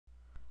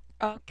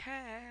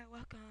Okay,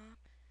 welcome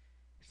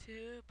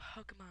to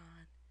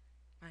Pokemon.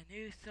 My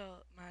new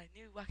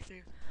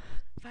walkthrough.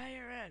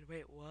 Fire Red.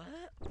 Wait, what?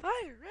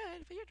 Fire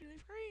Red? Fire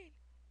Leaf Green.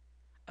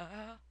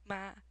 Oh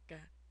my god.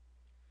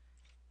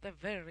 The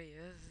very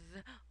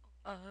is.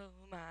 Oh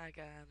my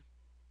god.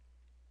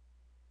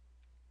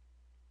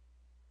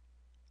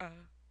 Uh,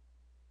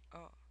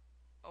 oh,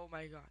 oh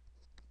my god.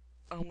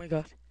 Oh my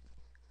god.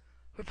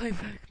 We're playing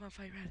Pokemon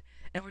Fire Red,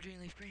 and we're doing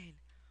Leaf Green.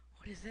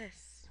 What is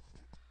this?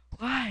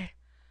 Why?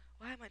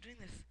 Why am I doing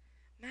this?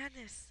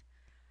 Madness.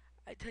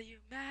 I tell you,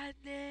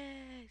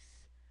 madness.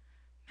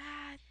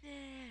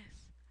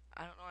 Madness.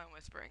 I don't know why I'm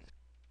whispering.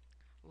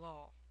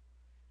 Lol.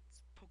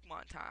 It's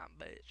Pokemon time,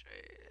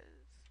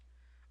 bitches.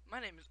 My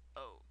name is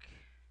Oak.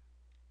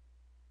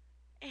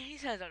 And he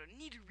says I don't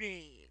need a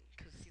ring,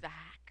 because he's a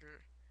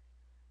hacker.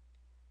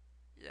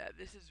 Yeah,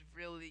 this is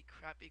really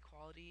crappy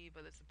quality,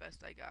 but it's the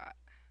best I got.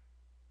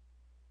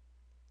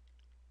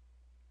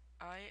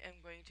 I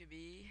am going to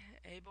be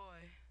a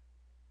boy.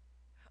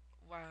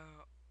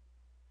 Wow.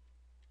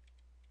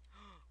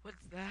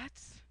 What's that?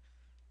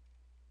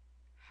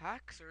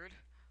 Haxord?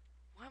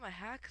 Why am I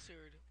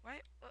Haxord?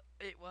 Why?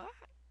 Wait, what?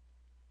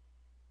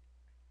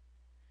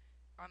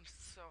 I'm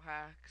so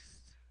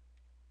haxed.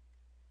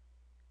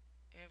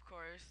 And of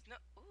course, no.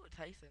 Ooh,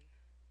 Tyson.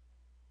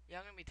 Yeah,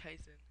 I'm gonna be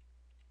Tyson.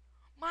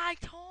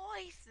 Mike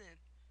Tyson!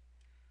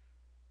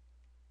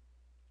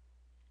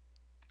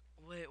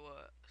 Wait,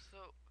 what?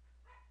 So,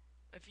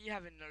 if you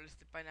haven't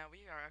noticed it by now,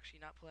 we are actually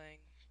not playing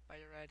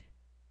Fire Red.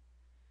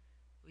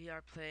 We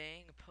are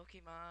playing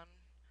Pokemon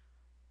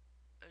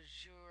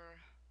Azure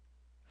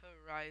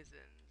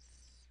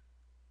Horizons.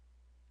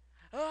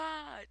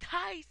 Ah,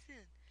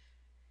 Tyson!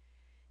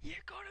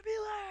 You're gonna be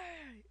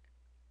late!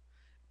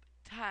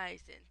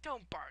 Tyson,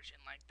 don't barge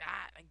in like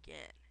that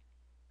again.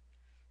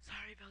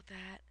 Sorry about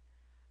that.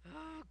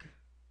 Ugh.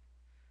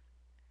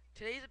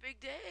 Today's a big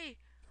day.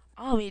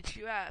 I'll meet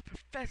you at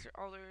Professor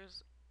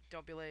Alder's.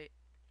 Don't be late.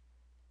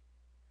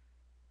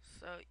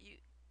 So,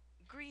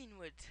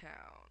 Greenwood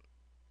Town.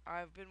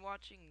 I've been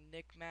watching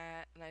Nick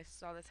Matt, and I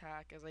saw this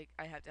hack. I was like,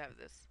 I have to have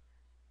this.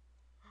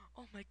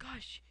 Oh my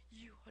gosh,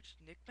 you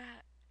watched Nick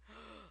Matt?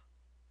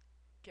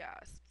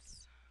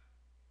 Gasps.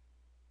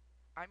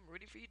 I'm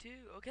rooting for you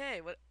too.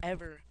 Okay,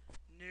 whatever.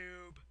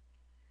 Noob.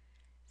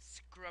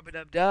 Scrub it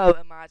up dub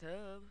in my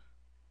tub.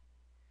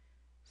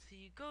 So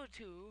you go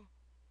to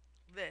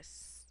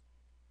this,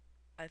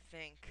 I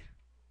think.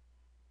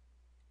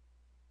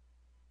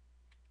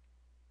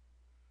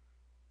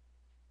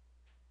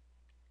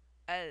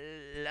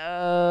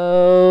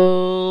 Aloha.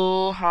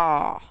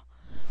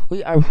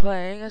 We are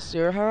playing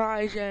Azure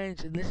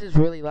Horizons, and this is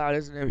really loud,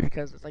 isn't it?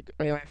 Because it's like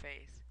right in my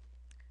face.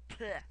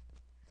 Blech.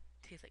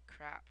 Tastes like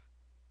crap.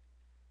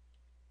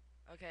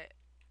 Okay,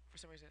 for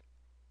some reason.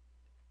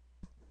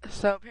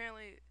 So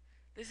apparently,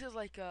 this is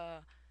like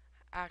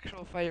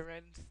actual Fire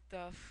Red and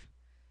stuff.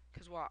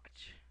 Cause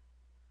watch.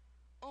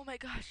 Oh my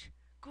gosh,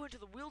 go into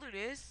the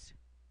wilderness.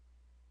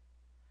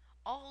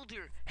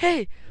 Alder.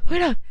 Hey,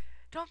 wait up!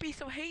 Don't be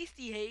so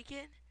hasty,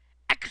 Haken.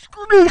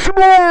 Exclamation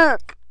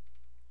mark!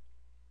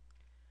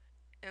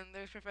 And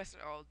there's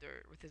Professor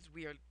Alder with his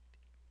weird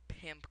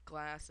pimp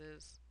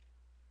glasses.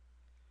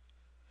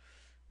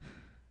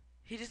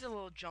 He just did a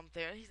little jump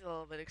there. He's a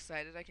little bit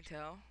excited, I can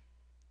tell.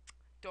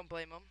 Don't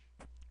blame him.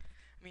 I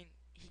mean,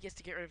 he gets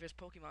to get rid of his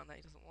Pokemon that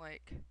he doesn't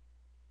like.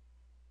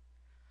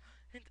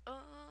 And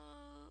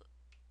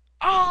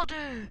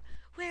Alder!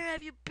 Where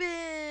have you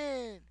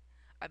been?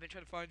 I've been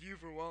trying to find you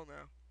for a while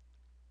now.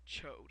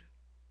 Chode.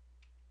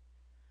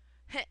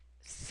 Heh,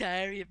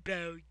 sorry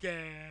about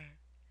that.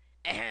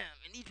 Ahem,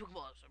 and these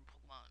Pokemons are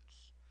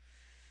Pokemons.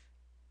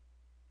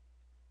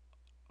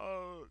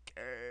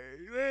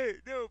 Okay,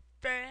 wait, no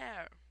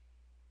fair.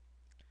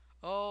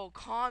 Oh,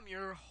 calm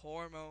your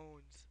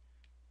hormones.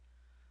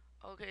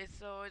 Okay,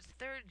 so it's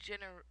third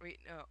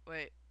generation. No,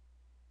 wait.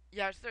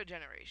 Yeah, it's third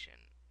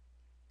generation.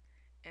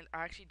 And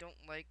I actually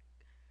don't like,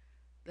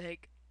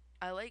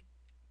 I like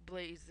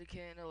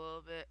Blaziken a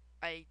little bit.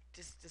 I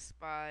just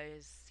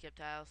despise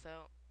Skiptile,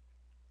 so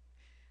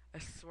I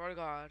swear to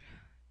God,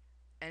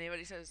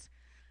 anybody says,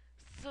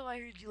 so I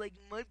heard you like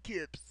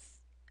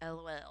Mudkips.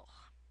 LOL.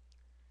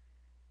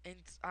 And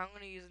I'm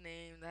gonna use a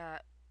name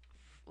that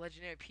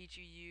Legendary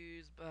Pichu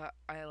used, but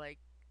I like,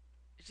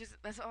 it's just,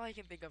 that's all I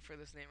can think of for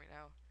this name right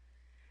now.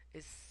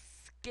 Is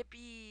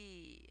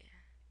Skippy.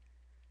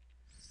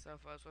 So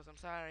Fuzzbuzz, I'm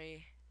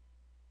sorry.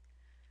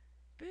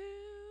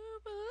 Boo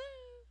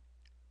boo.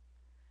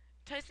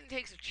 Tyson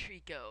takes a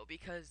Trico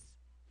because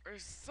for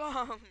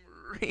some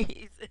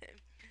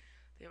reason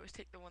they always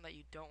take the one that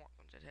you don't want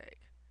them to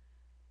take.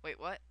 Wait,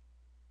 what?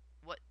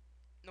 What?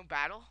 No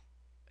battle?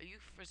 Are you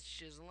for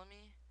chiseling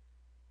me?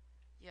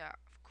 Yeah,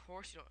 of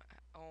course you don't.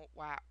 Oh,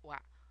 wow,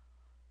 wow.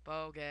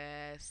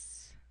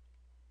 Bogus.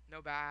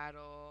 No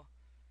battle.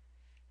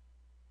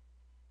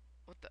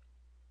 What the?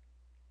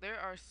 There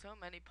are so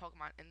many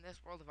Pokemon in this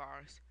world of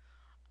ours.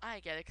 I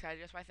get excited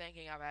just by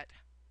thinking of it.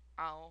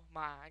 Oh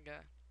my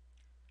god.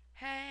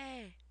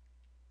 Hey!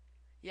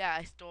 Yeah,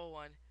 I stole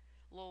one.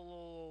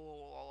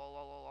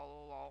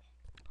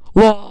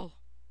 LOL.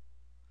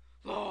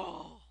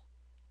 LOL.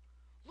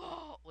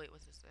 LOL. Wait,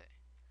 what's this say?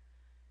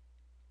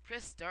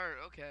 Press start.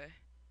 Okay.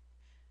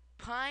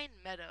 Pine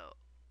Meadow.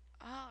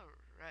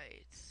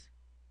 Alright.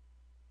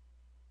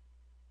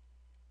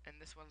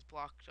 And this one's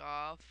blocked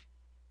off.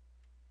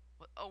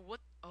 What? Oh, what?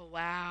 Oh,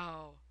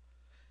 wow.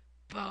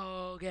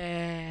 Bogus.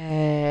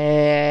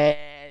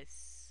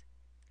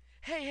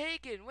 Hey,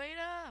 Hagen, wait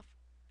up.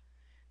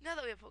 Now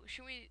that we have focus,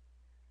 should we...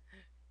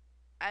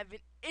 I've been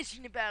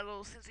itching to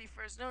battle since we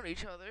first known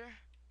each other.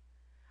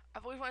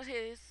 I've always wanted to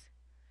say this.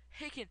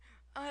 Hagen,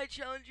 I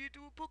challenge you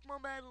to a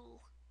Pokemon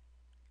battle.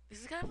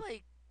 This is kind of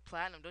like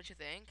Platinum, don't you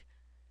think?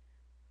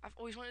 I've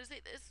always wanted to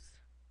say this.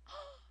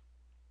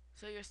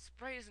 So your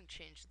sprite doesn't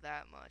change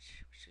that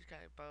much, which is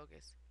kind of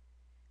bogus.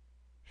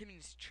 Him and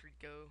his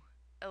Trico.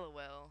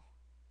 LOL.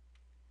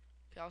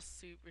 Okay, I'll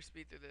super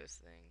speed through this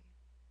thing.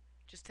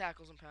 Just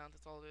tackles and pounds,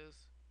 that's all it is.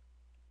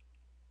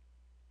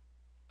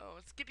 Oh,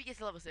 and Skippy gets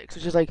to level 6,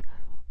 which is like...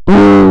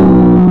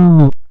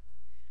 And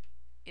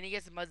he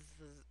gets a mud,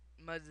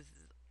 mud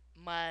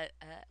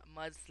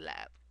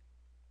slap.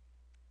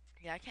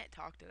 Yeah, I can't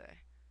talk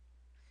today.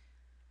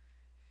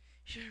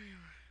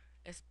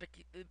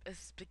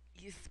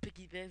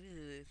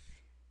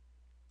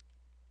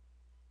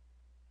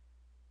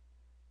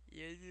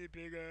 Yeah,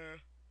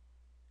 bigger.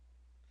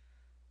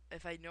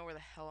 If I know where the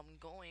hell I'm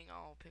going,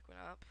 I'll pick one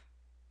up.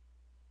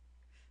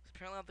 So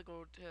apparently I have to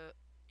go to...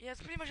 Yeah,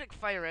 it's pretty much like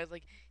Fire Red.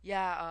 Like,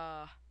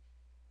 yeah,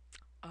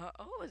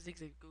 oh, a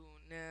Zigzag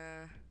Goon.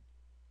 Nah.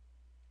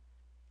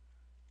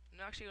 I'm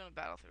not actually gonna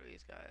battle through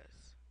these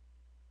guys.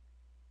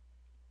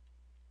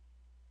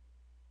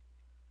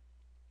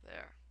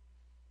 There.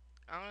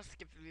 I'm gonna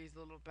skip through these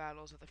little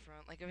battles at the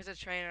front. Like, if it's a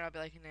trainer, I'll be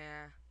like,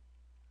 nah.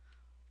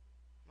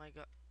 My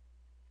god.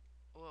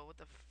 Whoa, what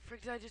the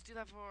frick did I just do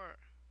that for?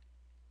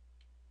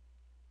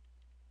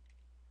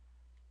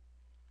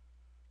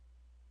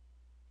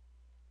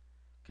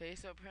 Okay,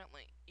 so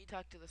apparently, you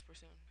talk to this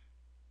person.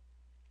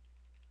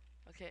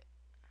 Okay.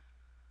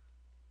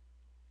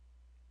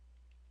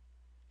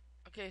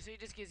 Okay, so he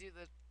just gives you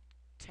the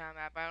town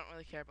map. I don't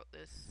really care about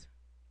this.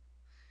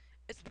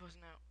 It's supposed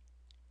to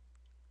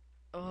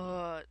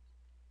know.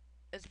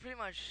 It's pretty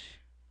much...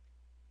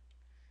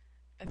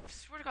 I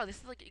swear to god, this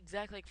is like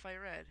exactly like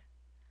Fire Red.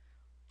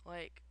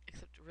 Like,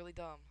 except really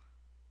dumb.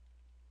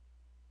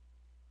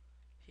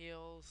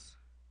 Heals.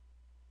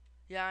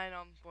 Yeah, I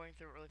know I'm going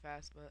through it really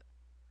fast, but...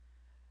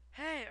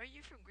 Hey, are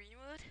you from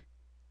Greenwood?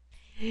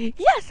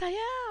 Yes, I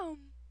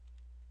am!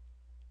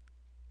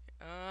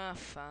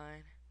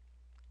 Fine.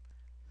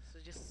 So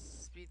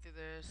just speed through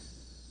this.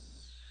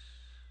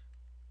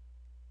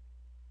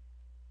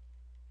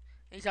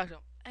 And you talk to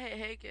him. Hey,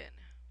 Hagen.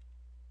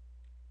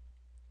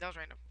 That was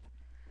random.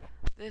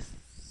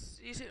 This...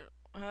 You see...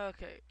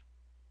 Okay.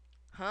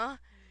 Huh?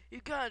 You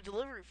got a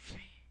delivery for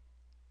me.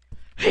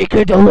 He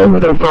can deliver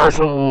the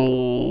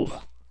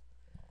parcel!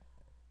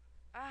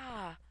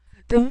 Ah,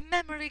 the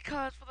memory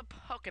cards for the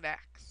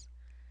Pokedex.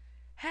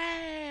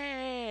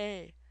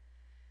 Hey!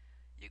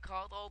 You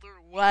called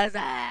older, was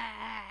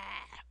I?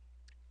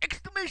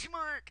 Exclamation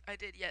mark! I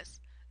did, yes.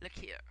 Look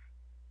here.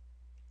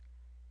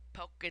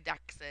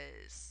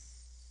 Pokedexes.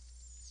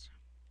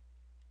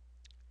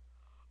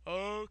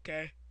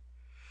 Okay.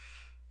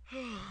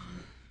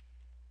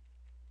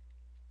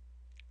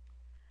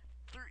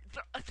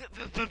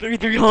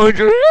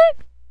 300?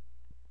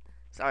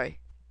 Sorry.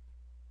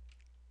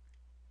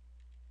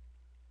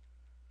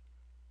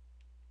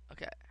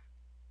 Okay.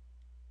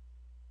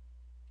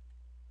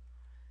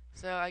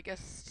 So I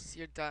guess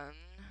you're done.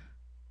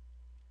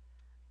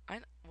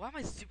 Why am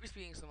I super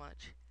speeding so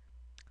much?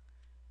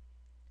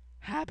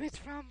 Habits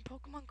from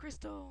Pokemon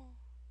Crystal.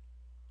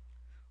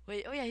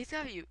 Wait, oh yeah, he's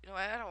got you. No,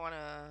 I don't want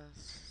to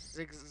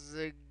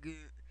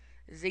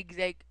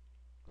zigzag.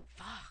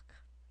 Fuck,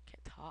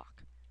 can't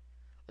talk.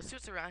 Let's see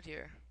what's around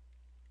here.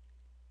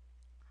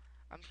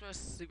 I'm just gonna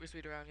super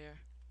speed around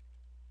here.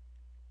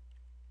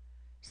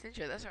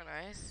 Cincha, that's so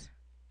nice.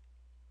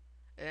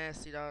 Yeah,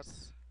 sea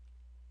dots.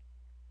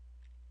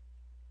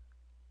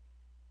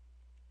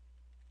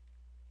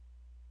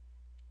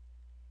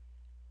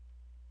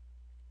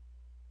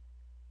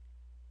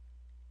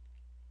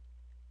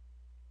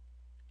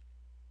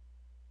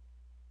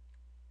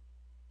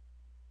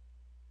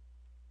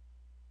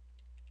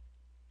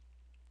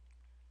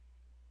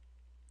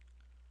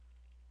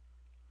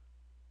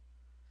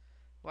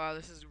 Wow,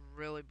 this is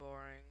really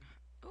boring.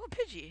 Ooh,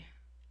 Pidgey.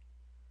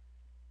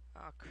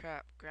 Oh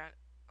crap,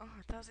 Oh,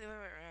 I thought it was the other way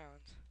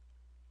around.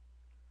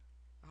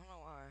 I don't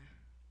know why.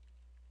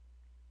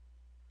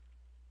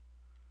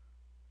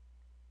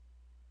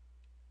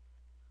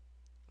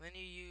 Then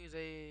you use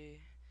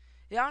a...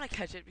 Yeah, I want to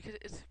catch it because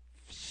it's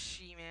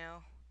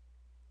she-male.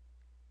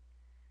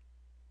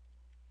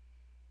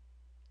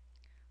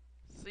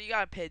 So you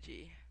got a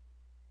Pidgey.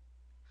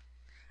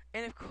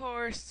 And of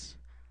course,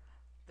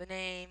 the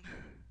name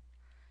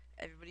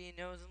everybody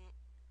knows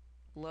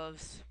and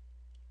loves.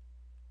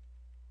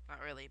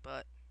 Not really,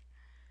 but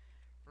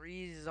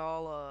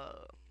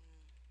Rizala.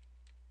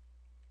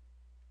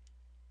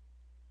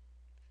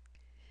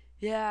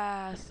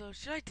 Yeah, so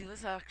should I do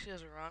this actually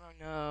as a run or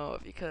no?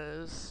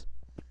 Because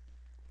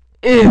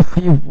if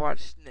you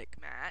watched Nick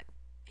Matt,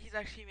 he's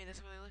actually made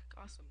this really look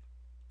awesome.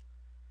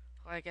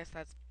 Well, I guess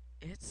that's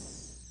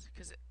it's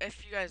because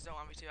if you guys don't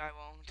want me to, I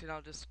won't, and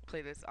I'll just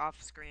play this off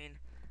screen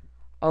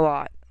a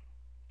lot.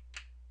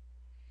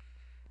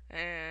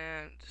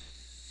 And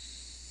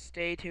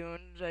stay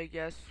tuned, I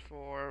guess,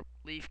 for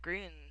Leaf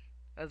Green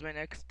as my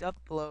next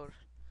upload.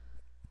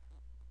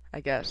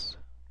 I guess.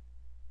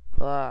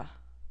 Blah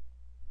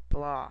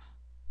blah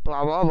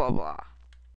blah blah blah blah.